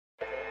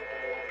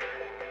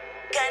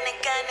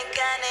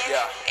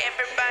Yeah.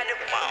 Everybody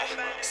want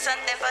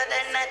something for the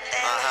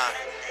nothing.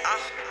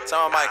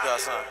 Turn my mic up,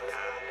 son.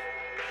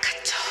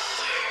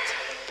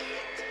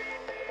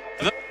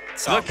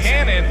 The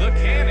cannon. We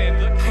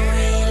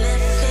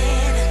live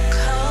in a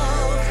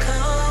cold,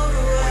 cold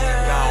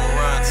world. Don't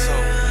run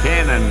too.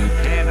 Cannon.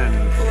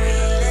 We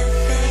live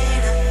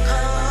in a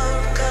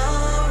cold,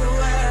 cold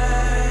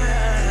world.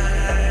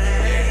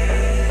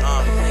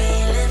 We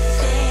live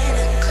in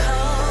a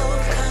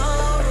cold,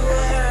 cold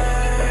world.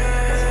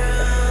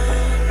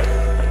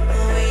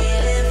 We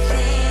live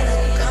in a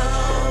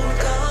cold,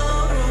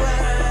 cold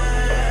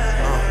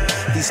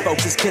world. These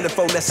folks is killing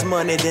for less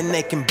money than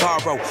they can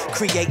borrow.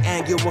 Create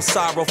annual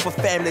sorrow for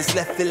families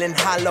left feeling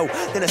hollow.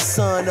 Then a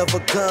son of a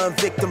gun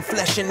victim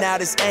fleshing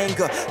out his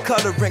anger.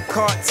 Coloring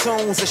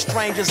cartoons of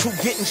strangers who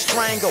getting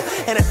strangled.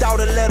 And a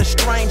daughter let a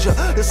stranger.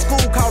 The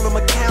school called him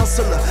a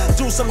counselor.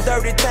 Do some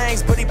dirty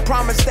things, but he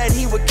promised that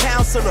he would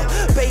counsel her.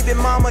 Baby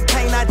mama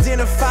can't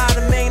identify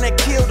the man that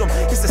killed him.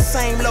 It's the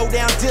same low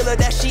down dealer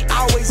that she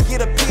always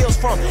get appeals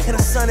from. And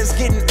her son is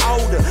getting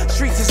older.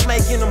 Streets is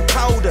making him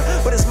colder.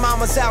 But his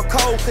mama's out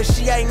cold cause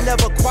she ain't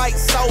never quite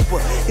sober.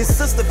 His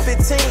sister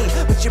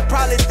 15, but you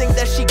probably think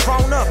that she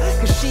grown up,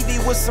 cause she be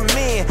with some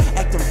men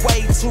acting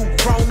way too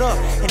grown up.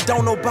 And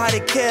don't nobody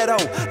care though.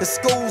 The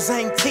schools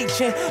ain't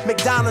teaching.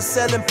 McDonald's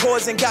selling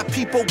poison, got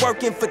people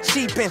working for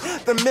cheaping.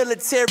 The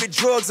military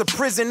drugs are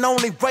prison,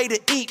 only way to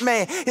eat,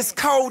 man. It's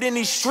cold in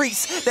these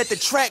streets, let the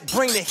track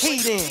bring the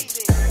heat in.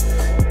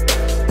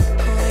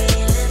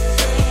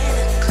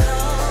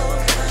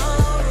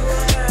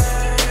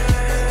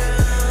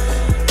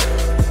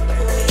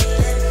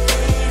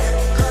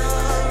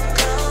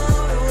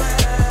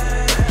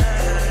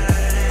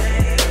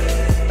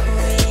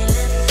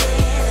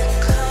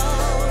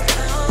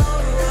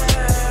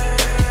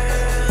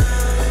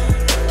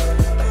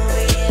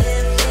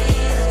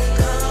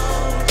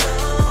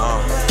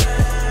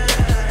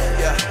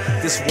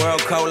 This world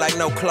cold like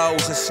no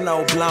clothes and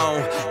snow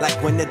blown. Like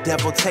when the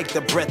devil take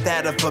the breath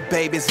out of a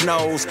baby's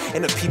nose.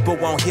 And the people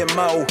won't hear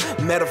more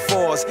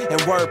metaphors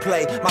and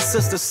wordplay. My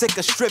sister sick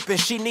of stripping,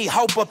 she need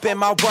hope up in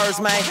my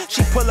words, man.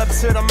 She pull up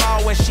to the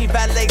mall when she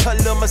valet her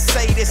little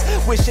Mercedes.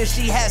 Wishing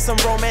she had some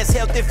romance,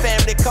 healthy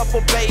family,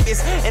 couple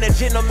babies. And a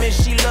gentleman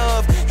she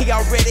loved, he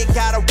already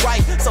got a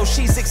wife. So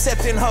she's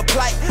accepting her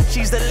plight,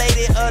 she's the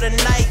lady of the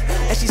night.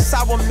 And she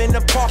saw him in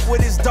the park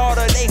with his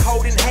daughter, they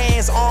holding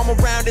hands. Arm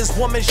around this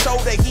woman's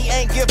shoulder, he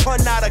ain't give her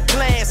not a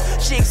glance.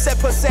 She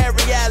accept her sad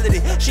reality,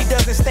 she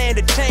doesn't stand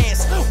a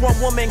chance. One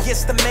woman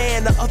gets the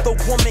man, the other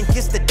woman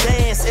gets the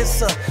dance.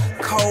 It's a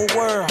cold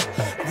world,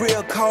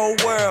 real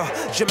cold world.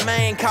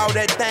 Jermaine called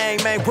that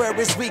thing, man, where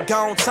is we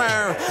gon'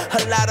 turn?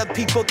 A lot of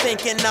people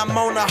thinking I'm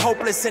on a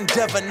hopeless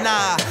endeavor.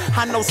 Nah,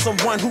 I know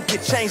someone who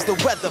can change the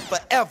weather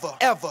forever,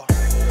 ever.